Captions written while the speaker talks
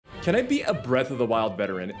Can I be a Breath of the Wild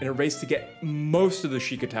veteran in a race to get most of the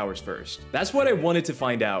Sheikah Towers first? That's what I wanted to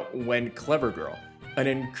find out when Clever Girl, an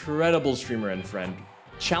incredible streamer and friend,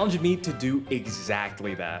 challenged me to do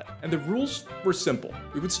exactly that. And the rules were simple.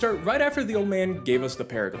 We would start right after the old man gave us the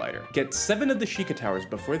paraglider. Get 7 of the Sheikah Towers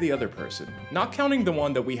before the other person, not counting the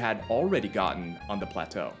one that we had already gotten on the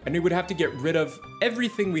plateau. And we would have to get rid of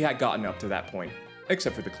everything we had gotten up to that point,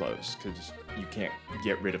 except for the clothes, because you can't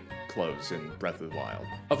get rid of clothes in Breath of the Wild.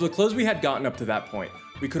 Of the clothes we had gotten up to that point,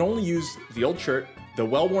 we could only use the old shirt, the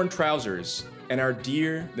well-worn trousers, and our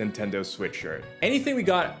dear Nintendo Switch shirt. Anything we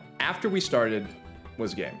got after we started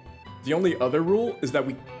was game. The only other rule is that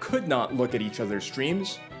we could not look at each other's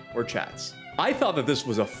streams or chats. I thought that this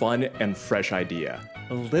was a fun and fresh idea.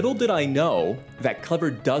 Little did I know that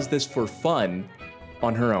Clever does this for fun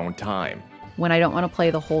on her own time. When I don't want to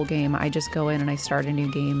play the whole game, I just go in and I start a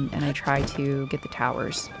new game and I try to get the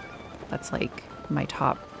towers. That's like my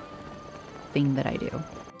top thing that I do.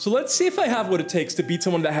 So let's see if I have what it takes to beat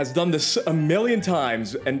someone that has done this a million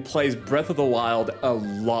times and plays Breath of the Wild a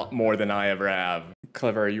lot more than I ever have.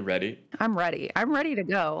 Clever, are you ready? I'm ready. I'm ready to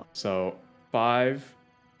go. So 5,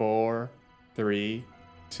 4, 3,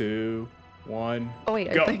 2, 1. Oh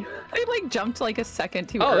wait, go. I like jumped like a second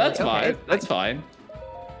too Oh, early. that's fine. That's fine.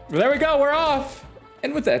 Well, there we go. We're off.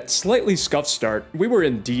 And with that slightly scuffed start, we were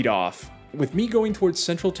indeed off. With me going towards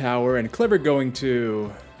Central Tower and Clever going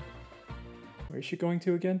to... Where is she going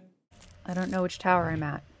to again? I don't know which tower I'm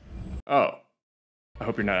at. Oh. I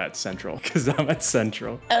hope you're not at Central, because I'm at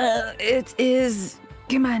Central. It is...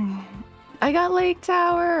 Come on. I got Lake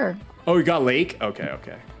Tower. Oh, you got Lake? Okay,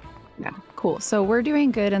 okay. Yeah, cool. So we're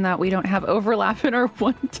doing good in that we don't have overlap in our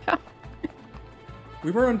one tower.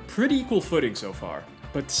 We were on pretty equal footing so far,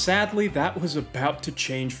 but sadly that was about to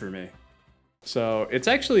change for me. So it's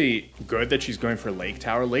actually good that she's going for Lake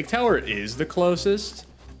Tower. Lake Tower is the closest,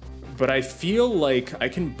 but I feel like I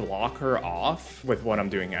can block her off with what I'm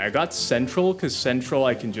doing. I got Central, because Central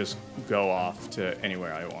I can just go off to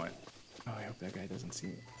anywhere I want. Oh, I hope that guy doesn't see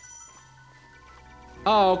me.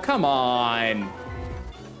 Oh, come on.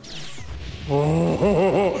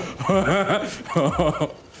 Oh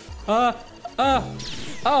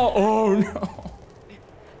no.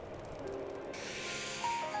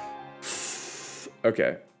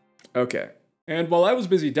 Okay. And while I was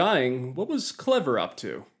busy dying, what was Clever up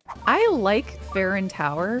to? I like Farron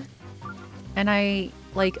Tower, and I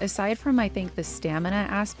like, aside from I think the stamina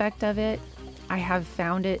aspect of it, I have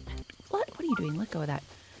found it, what are you doing? Let go of that.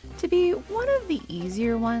 To be one of the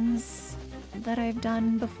easier ones that I've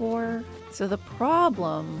done before. So the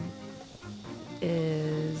problem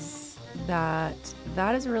is that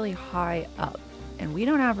that is really high up, and we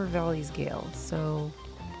don't have Revali's Gale, so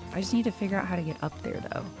I just need to figure out how to get up there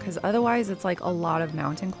though, because otherwise it's like a lot of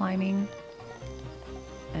mountain climbing.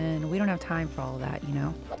 And we don't have time for all of that, you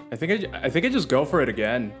know? I think I just go for it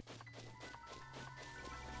again.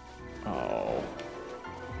 Oh.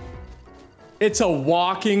 It's a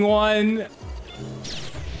walking one.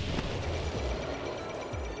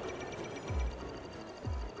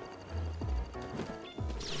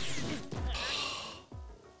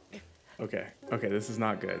 Okay, this is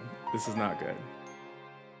not good. This is not good.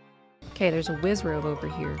 Okay, there's a Wizrobe over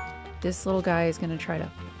here. This little guy is gonna try to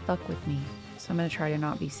fuck with me. So I'm gonna try to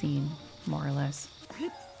not be seen, more or less.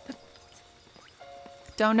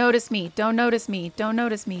 Don't notice me, don't notice me, don't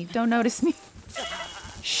notice me, don't notice me.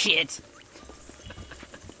 Shit.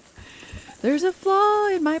 There's a flaw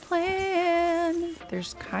in my plan.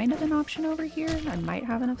 There's kind of an option over here. I might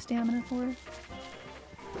have enough stamina for it.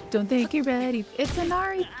 Don't think you're ready. It's a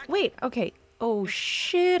Nari. Wait, okay. Oh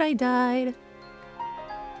shit, I died.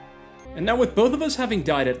 And now with both of us having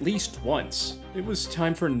died at least once, it was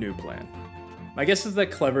time for a new plan. My guess is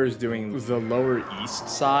that Clever is doing the lower east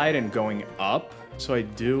side and going up, so I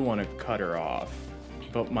do want to cut her off.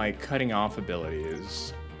 But my cutting off ability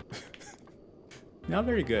is not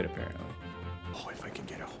very good, apparently. Oh, if I can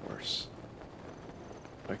get a horse.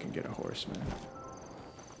 If I can get a horse, man.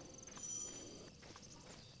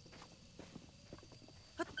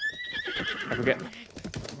 I forget.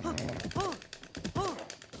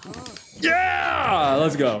 Yeah!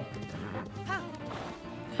 Let's go.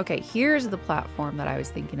 Okay, here's the platform that I was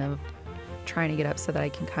thinking of trying to get up so that I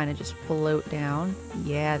can kind of just float down.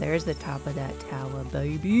 Yeah, there's the top of that tower,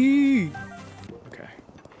 baby. Okay.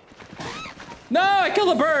 No, I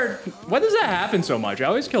killed a bird. Why does that happen so much? I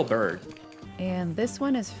always kill bird. And this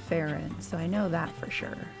one is Farron, so I know that for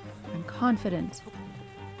sure. I'm confident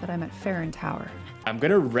that I'm at Farron Tower. I'm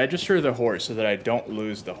gonna register the horse so that I don't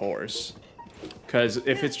lose the horse. Because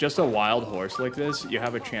if it's just a wild horse like this, you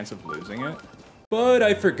have a chance of losing it. But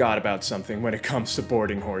I forgot about something when it comes to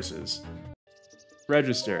boarding horses.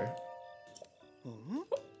 Register.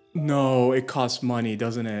 No, it costs money,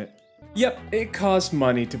 doesn't it? Yep, it costs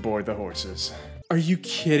money to board the horses. Are you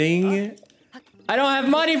kidding? I don't have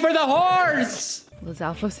money for the horse! Los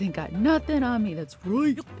Alphos ain't got nothing on me, that's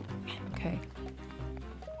right. Okay.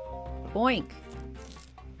 Boink.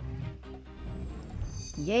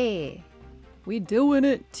 Yeah. We doing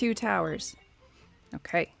it. 2 towers.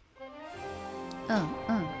 Okay.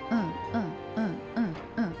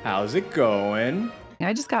 How's it going?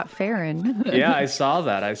 I just got Farron. Yeah, I saw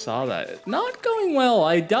that. Not going well.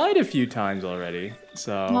 I died a few times already,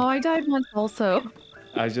 so. Oh, I died once also.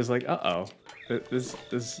 I was just like, uh-oh. This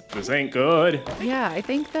ain't good. Yeah, I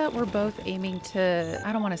think that we're both aiming to,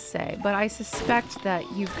 I don't want to say, but I suspect that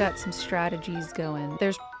you've got some strategies going.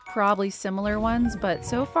 There's probably similar ones, but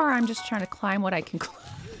so far I'm just trying to climb what I can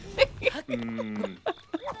climb.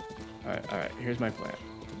 All right, here's my plan.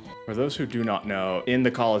 For those who do not know, in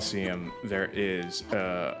the Colosseum, there is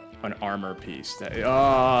an armor piece that,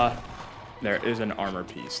 there is an armor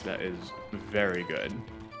piece that is very good.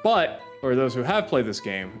 But for those who have played this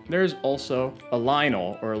game, there's also a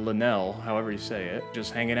Lionel, or a Linnell, however you say it,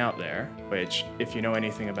 just hanging out there, which, if you know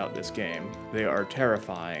anything about this game, they are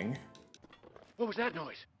terrifying. What was that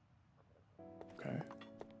noise? Okay.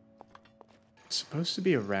 It's supposed to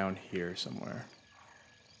be around here somewhere.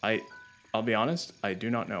 I'll be honest, I do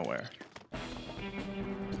not know where.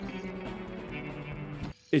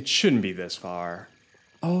 It shouldn't be this far.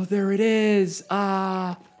 Oh, there it is!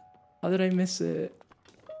 Ah! How did I miss it?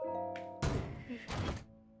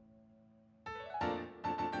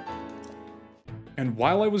 And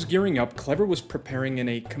while I was gearing up, Clever was preparing in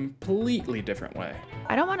a completely different way.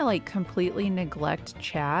 I don't want to like completely neglect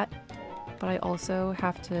chat, but I also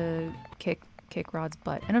have to kick Rod's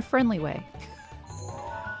butt in a friendly way.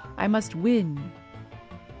 I must win.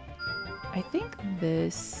 I think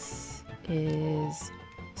this is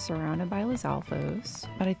surrounded by Los Alphos,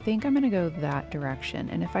 but I think I'm gonna go that direction.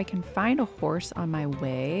 And if I can find a horse on my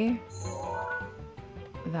way,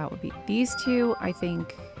 that would be these two. I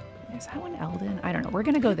think, is that one Eldon? I don't know. We're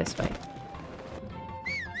gonna go this way.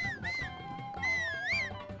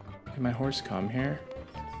 Can my horse come here?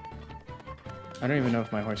 I don't even know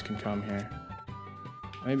if my horse can come here.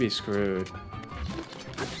 I may be screwed.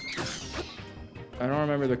 I don't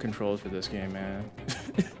remember the controls for this game, man.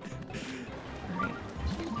 Alright.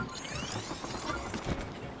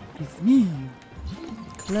 It's me.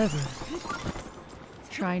 Clever.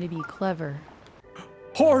 Trying to be clever.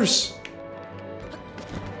 Horse!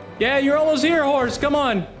 Yeah, you're almost here, horse. Come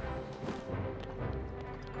on.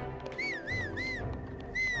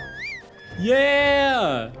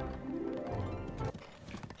 Yeah!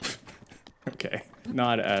 Okay,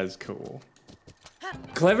 not as cool.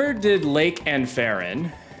 Clever did Lake and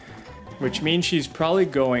Farron, which means she's probably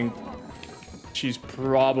going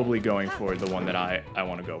for the one that I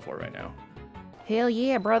want to go for right now. Hell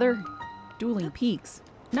yeah, brother. Dueling peaks.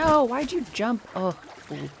 No, why'd you jump? Oh,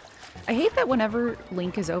 fool. I hate that whenever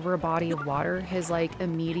Link is over a body of water, his like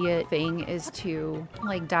immediate thing is to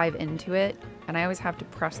like dive into it. And I always have to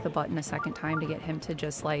press the button a second time to get him to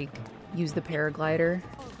just like use the paraglider.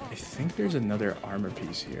 I think there's another armor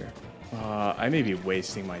piece here. I may be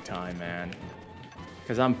wasting my time, man.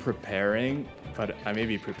 Because I'm preparing, but I may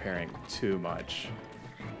be preparing too much.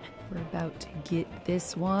 We're about to get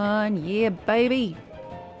this one. Yeah, baby.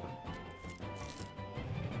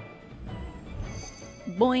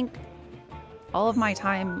 Boink. All of my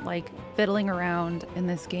time, like, fiddling around in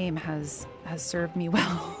this game has served me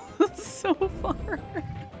well so far.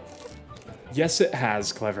 Yes, it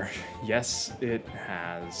has, Clever. Yes, it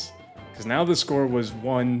has. Because now the score was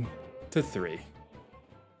 1-3.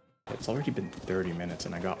 It's already been 30 minutes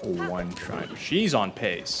and I got one try. She's on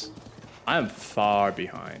pace. I'm far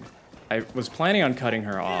behind. I was planning on cutting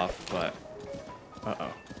her off, but...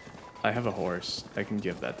 Uh-oh. I have a horse. I can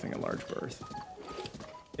give that thing a large berth.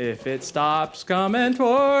 If it stops coming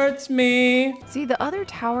towards me. See, the other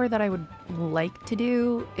tower that I would like to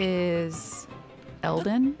do is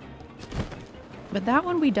Eldon. But that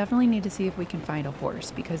one we definitely need to see if we can find a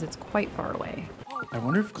horse because it's quite far away. I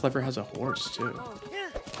wonder if Clever has a horse too.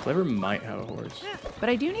 Clever might have a horse. But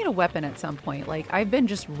I do need a weapon at some point. Like, I've been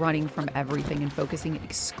just running from everything and focusing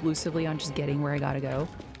exclusively on just getting where I gotta go.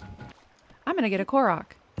 I'm gonna get a Korok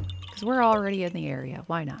because we're already in the area.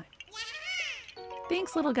 Why not?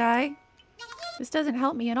 Thanks, little guy. This doesn't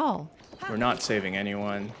help me at all. We're not saving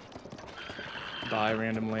anyone. Bye,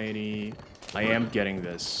 random lady. I am getting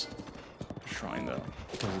this shrine though.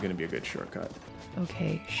 This is gonna be a good shortcut.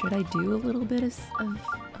 Okay, should I do a little bit of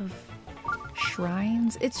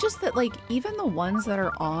Shrines. It's just that, like, even the ones that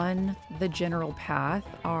are on the general path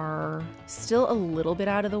are still a little bit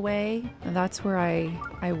out of the way. And that's where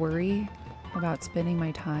I worry about spending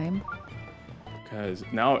my time. Because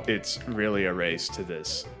now it's really a race to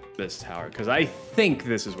this tower. Because I think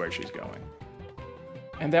this is where she's going.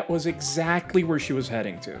 And that was exactly where she was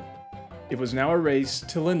heading to. It was now a race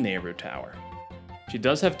to Lanayru Tower. She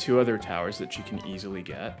does have 2 other towers that she can easily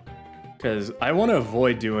get. Because I want to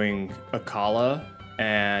avoid doing Akala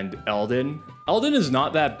and Eldin. Eldin is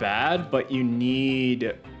not that bad, but you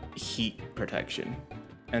need heat protection.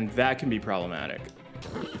 And that can be problematic.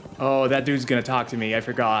 Oh, that dude's gonna talk to me. I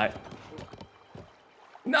forgot.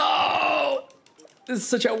 No! This is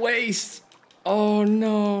such a waste. Oh,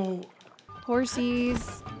 no.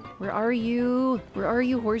 Horsies, where are you? Where are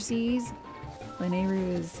you, horsies?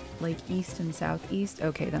 Lanayru is like east and southeast.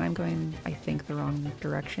 Okay, then I'm going, I think, the wrong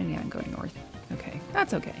direction. Yeah, I'm going north. Okay,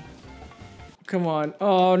 that's okay. Come on.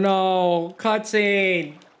 Oh, no.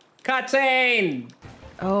 Cutscene. Cutscene.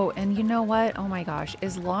 Oh, and you know what? Oh my gosh.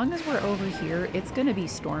 As long as we're over here, it's going to be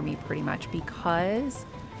stormy pretty much because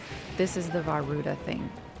this is the Varuda thing.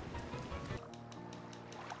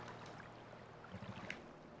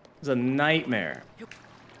 It's a nightmare.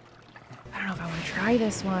 I don't know if I want to try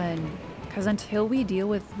this one. Because until we deal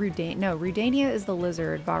with Rudania... No, Rudania is the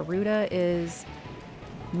lizard. Varuda is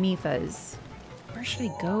Mipha's. Where should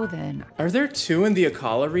I go then? Are there 2 in the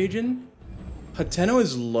Akala region? Hateno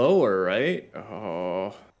is lower, right?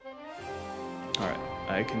 Oh. Alright,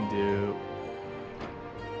 I can do...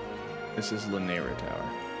 This is Lanayru Tower.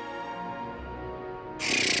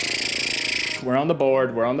 We're on the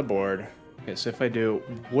board, we're on the board. Okay, so if I do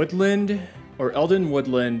Woodland, or Eldin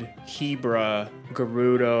Woodland, Hebra,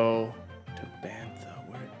 Gerudo, to Bantha,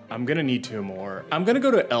 I'm gonna need 2 more. I'm gonna go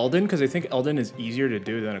to Eldin, because I think Eldin is easier to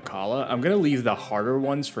do than Akala. I'm gonna leave the harder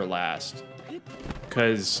ones for last.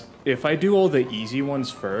 Because if I do all the easy ones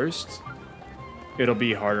first, it'll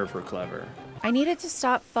be harder for Clever. I need it to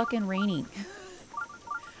stop fucking raining.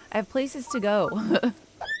 I have places to go.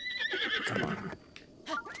 Come on.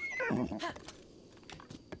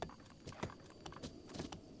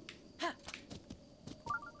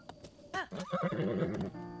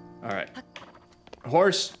 All right.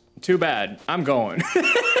 Horse, too bad. I'm going.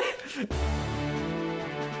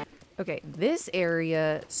 Okay, this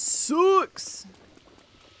area sucks.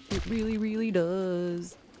 It really, really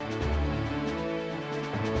does.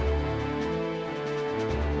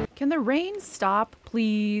 Can the rain stop,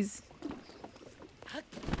 please?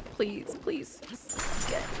 Please, please.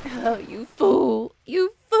 Oh, you fool.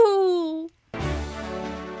 You fool.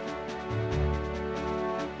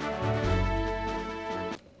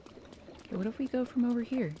 Okay, what if we go from over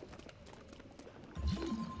here?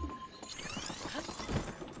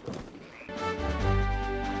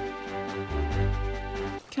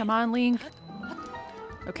 Come on, Link.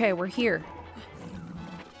 Okay, we're here.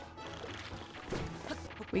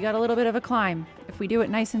 We got a little bit of a climb. If we do it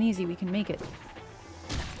nice and easy, we can make it.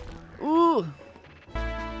 Ooh.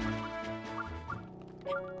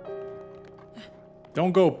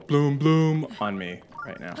 Don't go bloom bloom on me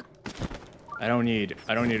right now. I don't need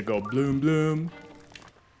to go bloom bloom.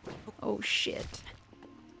 Oh shit.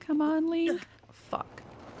 Come on, Link. Fuck.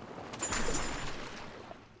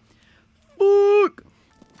 Fuck.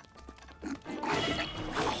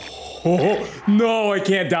 Oh, no, I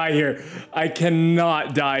can't die here. I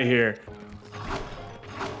cannot die here.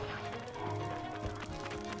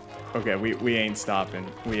 Okay, we ain't stopping.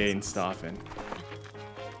 We ain't stopping.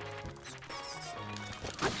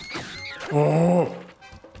 Oh.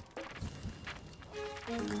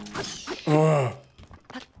 Oh.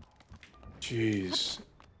 Jeez.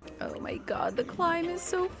 Oh my god, the climb is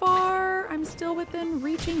so far. I'm still within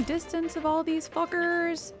reaching distance of all these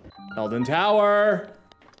fuckers. Eldin Tower.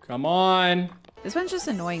 Come on. This one's just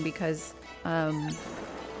annoying because,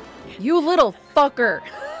 you little fucker.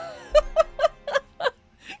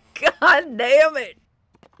 God damn it.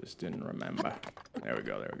 Just didn't remember. There we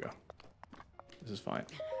go, there we go. This is fine.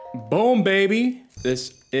 Boom, baby.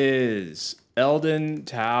 This is Eldin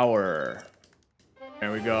Tower.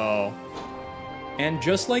 There we go. And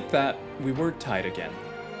just like that, we were tied again.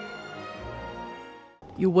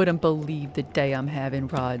 You wouldn't believe the day I'm having,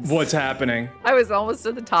 Rods. What's happening? I was almost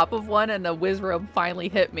at the top of one and the Wizrobe finally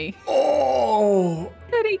hit me. Oh!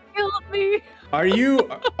 And he killed me. Are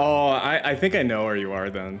you? Oh, I think I know where you are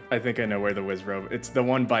then. I think I know where the Wizrobe. It's the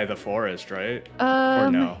one by the forest, right?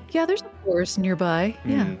 Or no? Yeah, there's a forest nearby.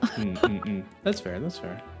 Yeah. That's fair. That's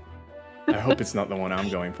fair. I hope it's not the one I'm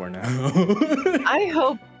going for now. I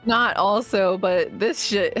hope not also, but this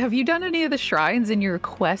shit. Have you done any of the shrines in your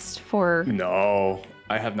quest for? No.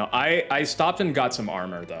 I have not. I stopped and got some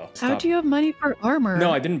armor though. How do you have money for armor?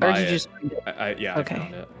 No, I didn't buy or did it. You just find it? Yeah, okay. I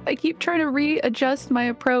found it. I keep trying to readjust my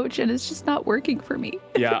approach and it's just not working for me.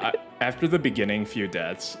 Yeah, after the beginning few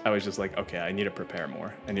deaths, I was just like, okay, I need to prepare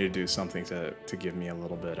more. I need to do something to give me a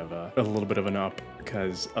little bit of an up,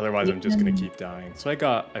 because otherwise I'm just gonna keep dying. So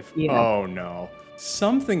oh no.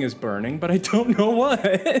 Something is burning, but I don't know what.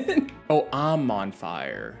 Oh, I'm on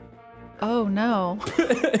fire. Oh no.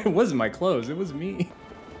 It wasn't my clothes, it was me.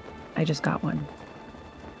 I just got one.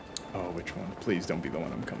 Oh, which one? Please don't be the one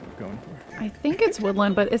I'm going for. I think it's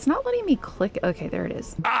woodland, but it's not letting me click. Okay, there it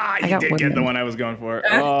is. Ah, you did get the one I was going for.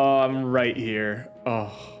 Oh, I'm right here. Oh.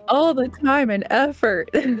 All the time and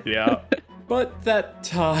effort. Yeah. But that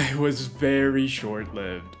tie was very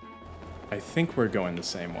short-lived. I think we're going the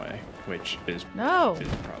same way, which is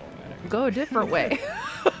problematic. Go a different way.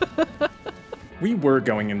 We were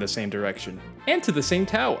going in the same direction and to the same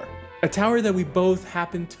tower. A tower that we both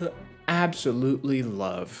happen to absolutely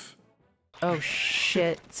love. Oh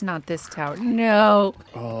shit, it's not this tower. No.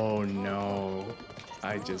 Oh no.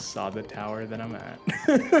 I just saw the tower that I'm at.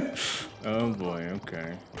 Oh boy,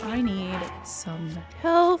 okay. I need some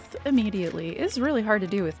health immediately. It's really hard to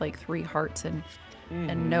do with like 3 hearts and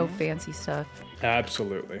no fancy stuff.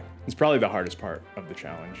 Absolutely. It's probably the hardest part of the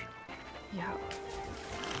challenge. Yeah.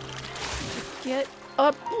 Get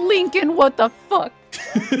up, Lincoln, what the fuck?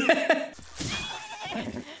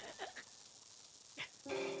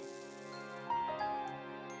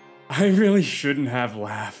 I really shouldn't have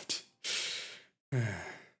laughed.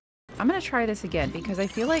 I'm gonna try this again because I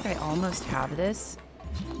feel like I almost have this.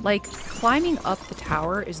 Like, climbing up the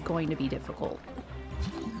tower is going to be difficult.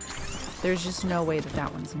 There's just no way that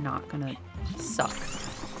that one's not gonna suck.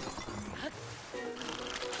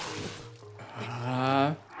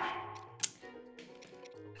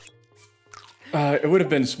 It would have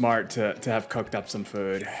been smart to have cooked up some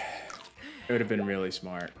food. It would have been really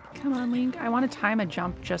smart. Come on, Link. I want to time a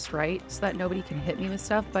jump just right so that nobody can hit me with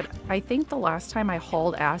stuff, but I think the last time I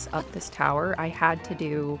hauled ass up this tower, I had to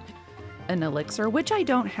do an elixir, which I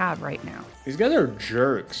don't have right now. These guys are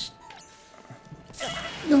jerks.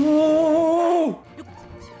 No!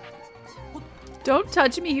 Don't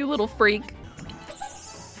touch me, you little freak.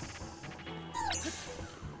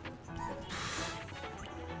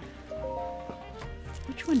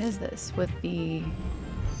 Which one is this with the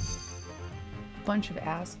bunch of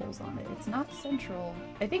assholes on it? It's not Central.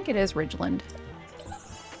 I think it is Ridgeland.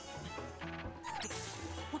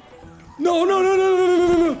 No, no, no, no, no, no,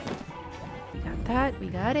 no, no. We got that. We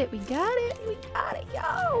got it. We got it. We got it,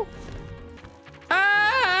 yo.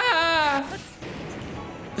 Ah!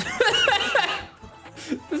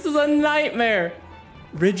 This is a nightmare.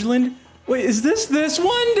 Ridgeland? Wait, is this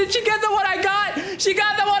one? Did she get the one I got? She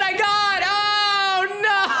got the one I got! Oh,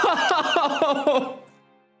 no!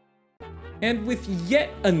 And with yet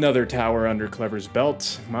another tower under Clever's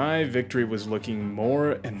belt, my victory was looking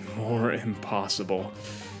more and more impossible.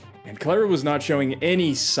 And Clever was not showing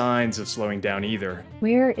any signs of slowing down either.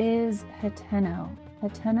 Where is Hateno?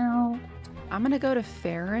 Hateno? I'm gonna go to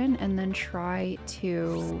Farron and then try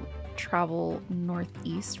to travel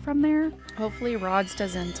northeast from there. Hopefully Rods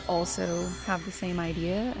doesn't also have the same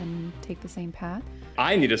idea and take the same path.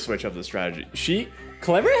 I need to switch up the strategy.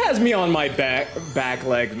 Clever has me on my back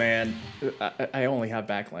leg, man. I only have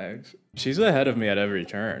back legs. She's ahead of me at every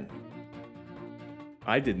turn.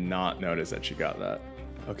 I did not notice that she got that.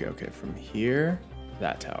 Okay, from here,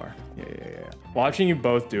 that tower. Yeah. Watching you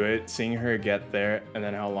both do it, seeing her get there, and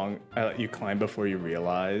then how long I let you climb before you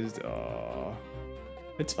realized, oh,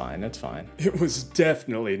 it's fine, it's fine. It was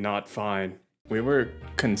definitely not fine. We were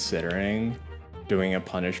considering doing a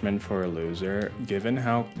punishment for a loser. Given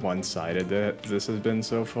how one-sided this has been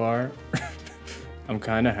so far, I'm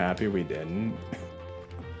kind of happy we didn't.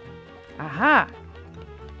 Aha!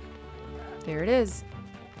 There it is.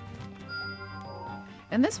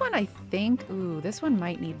 And this one, I think, ooh, this one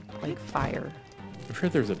might need, like, fire. I'm sure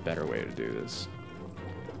there's a better way to do this.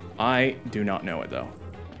 I do not know it, though.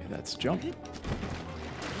 Okay, that's jump.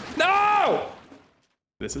 No!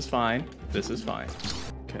 This is fine. This is fine.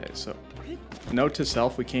 Okay, so note to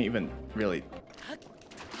self, we can't even really...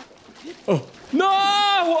 Oh, no!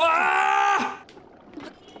 Ah!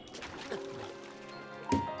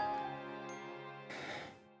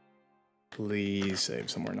 Please save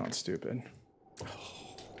somewhere not stupid.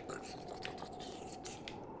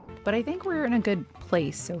 But I think we're in a good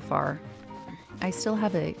place so far. I still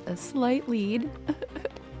have a slight lead.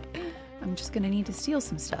 I'm just gonna need to steal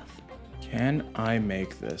some stuff. Can I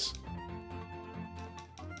make this?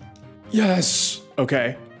 Yes!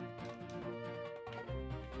 Okay.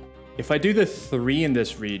 If I do the 3 in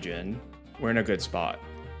this region, We're in a good spot.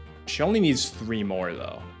 She only needs 3 more,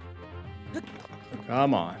 though.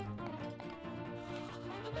 Come on.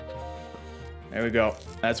 There we go.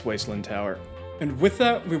 That's Wasteland Tower. And with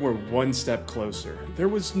that, we were 1 step closer. There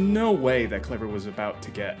was no way that Clever was about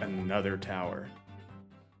to get another tower.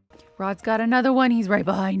 Rod's got another one. He's right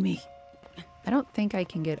behind me. I don't think I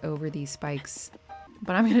can get over these spikes,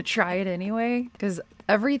 but I'm going to try it anyway, because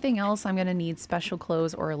everything else I'm going to need special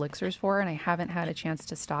clothes or elixirs for, and I haven't had a chance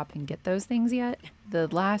to stop and get those things yet. The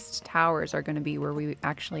last towers are going to be where we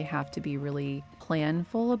actually have to be really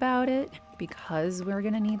planful about it, because we're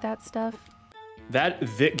going to need that stuff.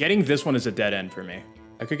 Getting this one is a dead end for me.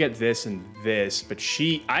 I could get this and this, but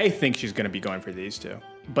I think she's going to be going for these 2.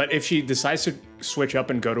 But if she decides to switch up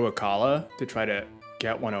and go to Akala to try to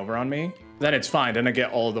get one over on me, then it's fine. Then I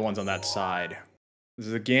get all of the ones on that side. This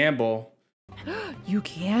is a gamble. You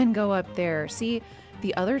can go up there. See,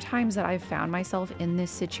 the other times that I've found myself in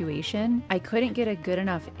this situation, I couldn't get a good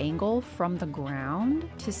enough angle from the ground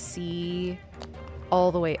to see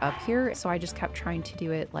all the way up here. So I just kept trying to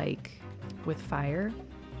do it like with fire.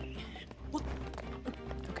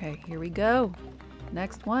 Okay, here we go.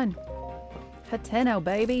 Next one. Hateno,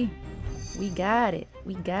 baby. We got it.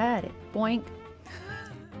 We got it. Boink.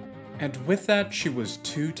 And with that, she was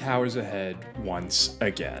 2 towers ahead once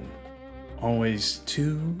again. Always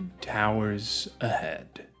 2 towers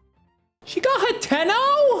ahead. She got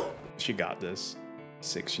Hateno? She got this.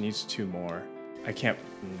 6, she needs 2 more. I can't...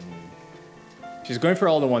 She's going for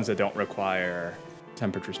all the ones that don't require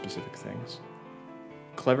temperature-specific things.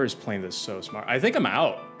 Clever is playing this so smart. I think I'm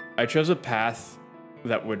out. I chose a path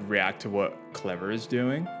that would react to what Clever is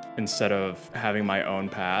doing instead of having my own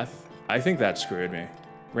path. I think that screwed me.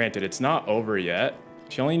 Granted, it's not over yet.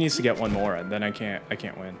 She only needs to get 1 more, and then I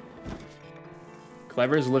can't win.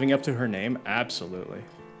 Clever is living up to her name? Absolutely.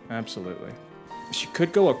 Absolutely. She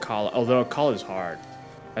could go Akala, although Akala is hard.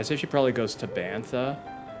 I say she probably goes to Bantha,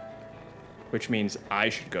 which means I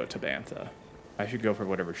should go to Bantha. I should go for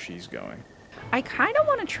whatever she's going. I kind of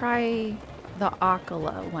want to try the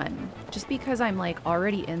Akala one, just because I'm like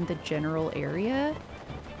already in the general area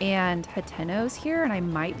and Hateno's here and I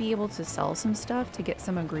might be able to sell some stuff to get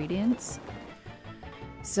some ingredients.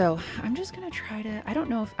 So I'm just gonna try to, I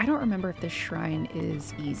don't remember if this shrine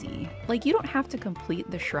is easy. Like, you don't have to complete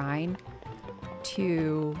the shrine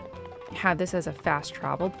to have this as a fast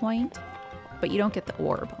travel point, but you don't get the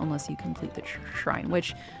orb unless you complete the shrine,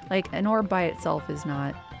 which, like, an orb by itself is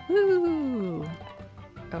not, woo.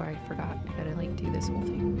 Oh, I forgot. I gotta, like, do this whole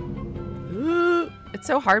thing. It's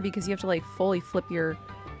so hard because you have to, like, fully flip your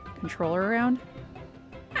controller around.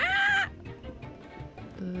 Ah!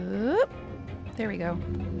 There we go.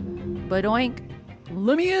 Badoink.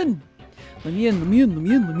 Let me in. Let me in, let me in, let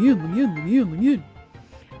me in, let me in, let me in, let me in, let me in.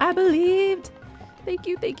 I believed. Thank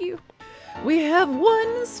you, thank you. We have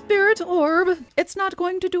 1 spirit orb. It's not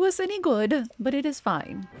going to do us any good, but it is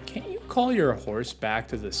fine. Can't you call your horse back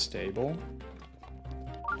to the stable?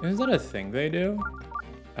 Is that a thing they do?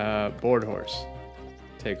 Board horse.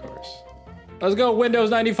 Take horse. Let's go, Windows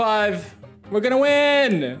 95. We're gonna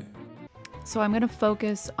win. So I'm gonna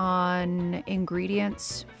focus on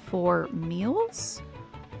ingredients for meals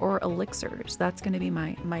or elixirs. That's gonna be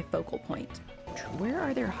my focal point. Where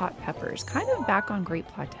are there hot peppers? Kind of back on Great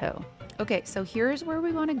Plateau. Okay, so here's where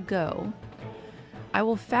we want to go. I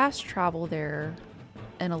will fast travel there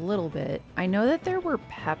in a little bit. I know that there were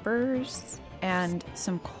peppers and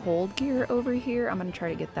some cold gear over here. I'm gonna try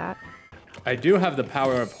to get that. I do have the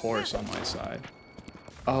power of horse on my side.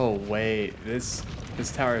 Oh wait, this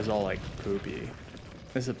tower is all like poopy.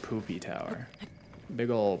 This is a poopy tower.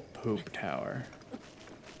 Big old poop tower.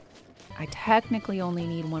 I technically only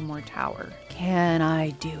need 1 more tower. Can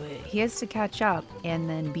I do it? He has to catch up and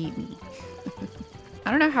then beat me.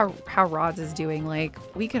 I don't know how Rods is doing. Like,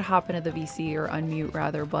 we could hop into the VC or unmute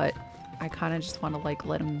rather, but I kind of just want to like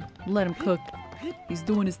let him cook. He's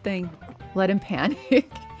doing his thing. Let him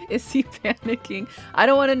panic. Is he panicking? I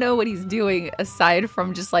don't want to know what he's doing aside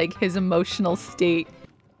from just like his emotional state.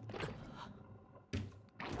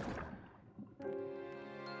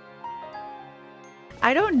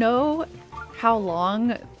 I don't know how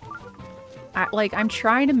long, I'm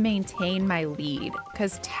trying to maintain my lead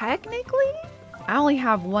because technically I only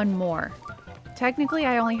have 1 more. Technically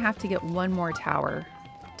I only have to get 1 more tower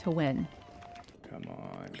to win. Come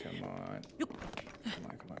on, come on. Come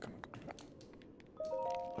on, come on, come on.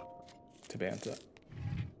 To Bantha.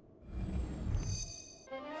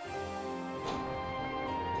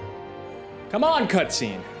 Come on,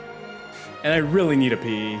 cutscene. And I really need a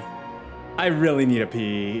pee. I really need a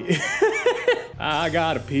pee. I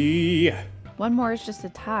gotta pee. 1 more is just a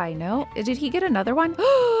tie, no? Did he get another one?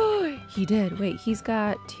 He did. Wait, he's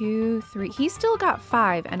got 2, 3. He's still got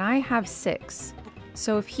 5, and I have 6.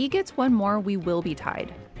 So if he gets one more, we will be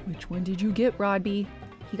tied. Which one did you get, Rodby?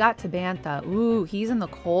 He got Tabantha. Ooh, he's in the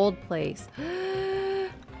cold place.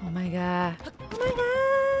 Oh my god. Oh my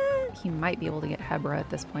god. He might be able to get Hebra at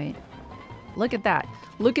this point. Look at that.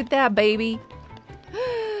 Look at that, baby.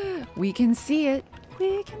 We can see it.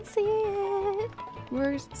 We can see it.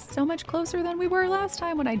 We're so much closer than we were last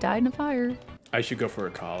time when I died in a fire. I should go for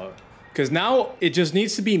Akala. Because now it just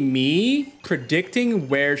needs to be me predicting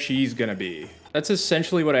where she's gonna be. That's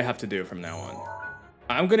essentially what I have to do from now on.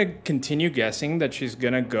 I'm gonna continue guessing that she's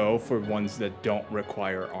gonna go for ones that don't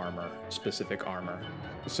require armor, specific armor.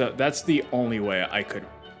 So that's the only way I could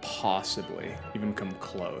possibly even come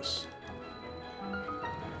close.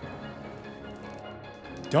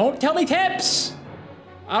 Don't tell me tips!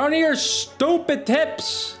 I don't need your stupid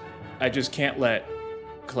tips! I just can't let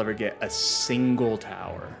Clever get a single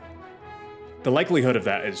tower. The likelihood of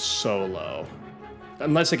that is so low.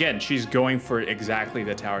 Unless, again, she's going for exactly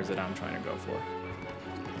the towers that I'm trying to go for.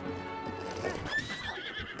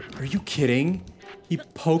 Are you kidding? He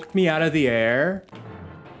poked me out of the air?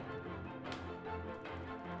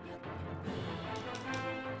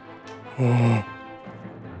 Oh.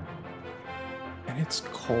 And it's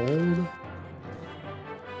cold?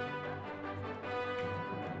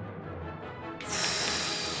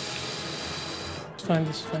 It's fine,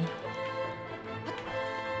 this is fine.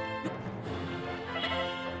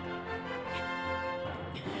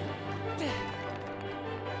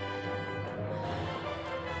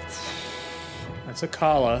 That's a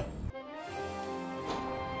Kala.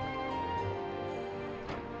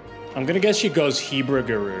 I'm gonna guess she goes Hebra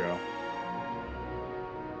Gerudo.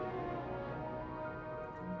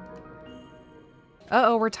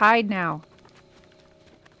 Uh-oh, we're tied now.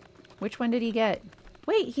 Which one did he get?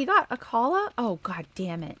 Wait, he got Akala? Oh, god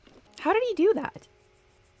damn it. How did he do that?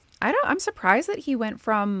 I'm surprised that he went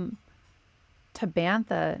from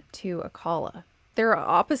Tabantha to Akala. They're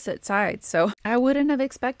opposite sides, so I wouldn't have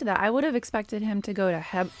expected that. I would have expected him to go to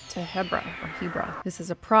Hebra or Hebra. This is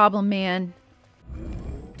a problem, man.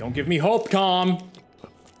 Don't give me hope, Tom.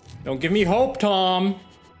 Don't give me hope, Tom.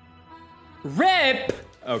 Rip!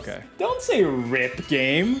 Okay. Don't say rip,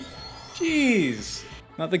 game. Jeez.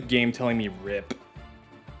 Not the game telling me rip.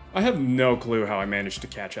 I have no clue how I managed to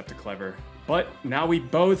catch up to Clever, but now we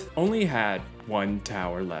both only had one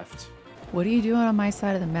tower left. What are you doing on my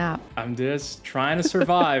side of the map? I'm just trying to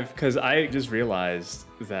survive because I just realized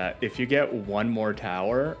that if you get one more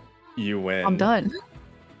tower, you win. I'm done.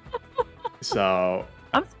 So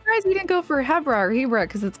I'm surprised you didn't go for Hebra or Hebra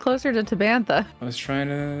because it's closer to Tabantha. I was trying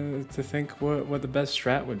to think what the best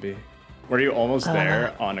strat would be. Were you almost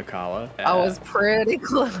there on Akala? I was pretty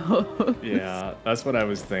close. Yeah, that's what I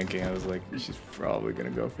was thinking. I was like, she's probably gonna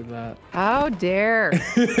go for that. How dare.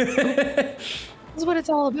 This is what it's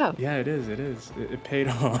all about. Yeah, it is. It is. It paid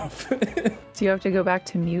off. Do you have to go back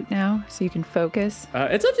to mute now so you can focus?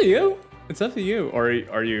 It's up to you. It's up to you. Or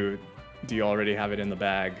are you? Do you already have it in the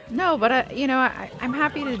bag? No, but I'm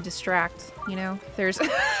happy to distract. You know, if there's.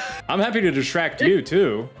 I'm happy to distract you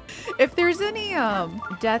too. If there's any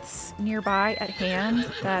deaths nearby at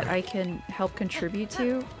hand that I can help contribute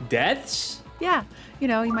to. Deaths? Yeah, you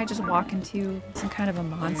know, you might just walk into some kind of a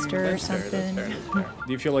monster or something. That's fair.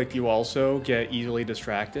 Do you feel like you also get easily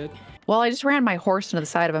distracted? Well, I just ran my horse into the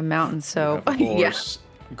side of a mountain, so yeah.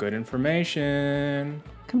 Good information.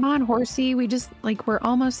 Come on, horsey. We're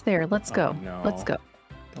almost there. Let's go. No. Let's go.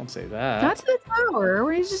 Don't say that. Not to the tower.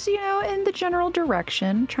 We're just, in the general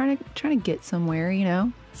direction, trying to get somewhere.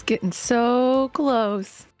 It's getting so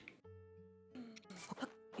close.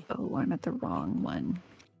 Oh, I'm at the wrong one.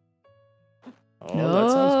 Oh, no,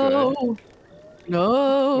 that sounds good.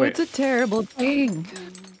 No, wait. It's a terrible thing.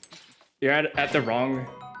 You're at the wrong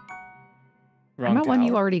I'm at one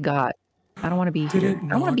you already got. I don't want to be Did here. it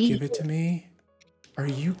not give it to me? Are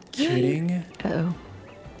you kidding? Uh-oh.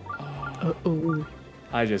 Uh-oh.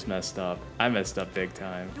 I just messed up. I messed up big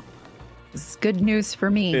time. This is good news for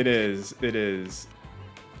me. It is. It is.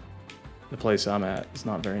 The place I'm at is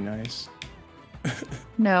not very nice.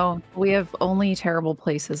 No, we have only terrible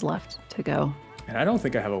places left to go. And I don't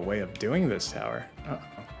think I have a way of doing this tower.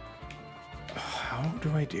 Uh-oh. How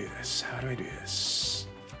do I do this? How do I do this?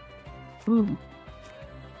 Ooh.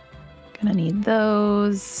 Gonna need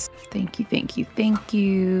those. Thank you, thank you, thank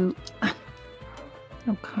you.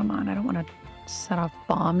 Oh, come on. I don't want to set off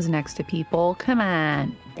bombs next to people. Come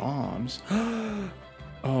on. Bombs?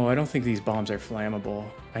 Oh, I don't think these bombs are flammable.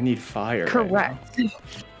 I need fire. Correct.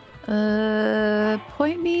 Right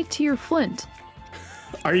point me to your flint.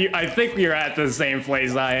 Are you? I think you're at the same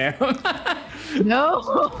place I am.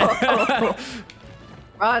 No.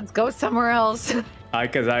 Rods, go somewhere else.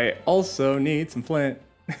 Because I also need some flint.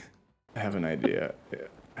 I have an idea.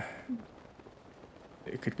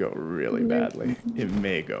 It could go really badly. It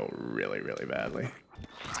may go really, really badly.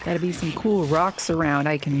 There's gotta be some cool rocks around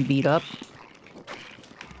I can beat up.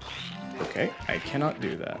 Okay, I cannot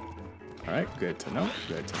do that. All right, good to know.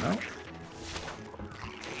 Good to know.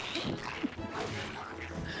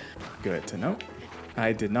 Good to know.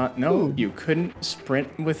 I did not know you couldn't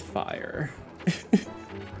sprint with fire.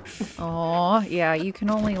 Oh, yeah, you can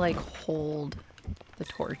only like hold the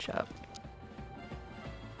torch up.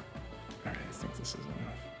 All right, I think this is enough.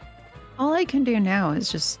 All I can do now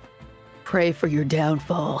is just pray for your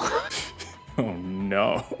downfall. Oh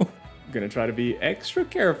no. I'm gonna try to be extra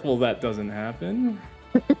careful that doesn't happen.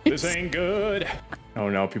 This ain't good. Oh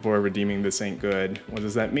no, people are redeeming this ain't good. What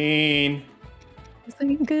does that mean? This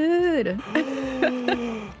ain't good.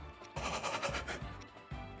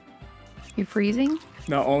 You freezing?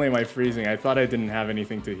 Not only am I freezing, I thought I didn't have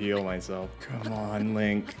anything to heal myself. Come on,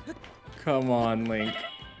 Link. Come on, Link.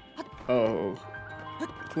 Oh.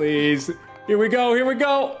 Please. Here we go, here we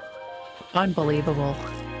go! Unbelievable.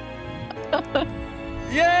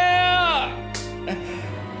 Yeah!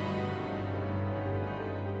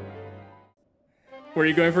 Were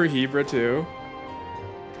you going for Hebra too?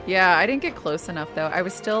 Yeah, I didn't get close enough though. I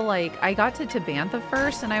was still like, I got to Tabantha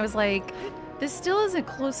first and I was like, this still isn't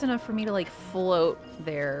close enough for me to like float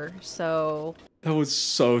there, so. That was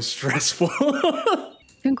so stressful.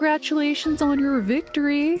 Congratulations on your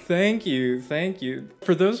victory. Thank you, thank you.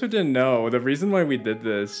 For those who didn't know, the reason why we did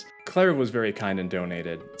this, Claire was very kind and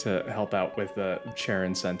donated to help out with the chair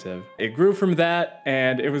incentive. It grew from that,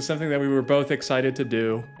 and it was something that we were both excited to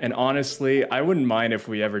do. And honestly, I wouldn't mind if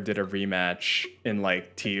we ever did a rematch in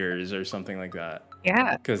like tiers or something like that.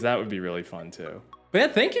 Yeah. Because that would be really fun too. But yeah,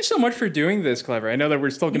 thank you so much for doing this, Clever. I know that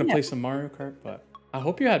we're still gonna play some Mario Kart, but I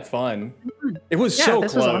hope you had fun. It was so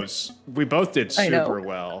close. We both did super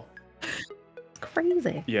well.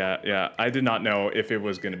 Crazy. Yeah, I did not know if it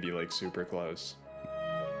was gonna be like super close.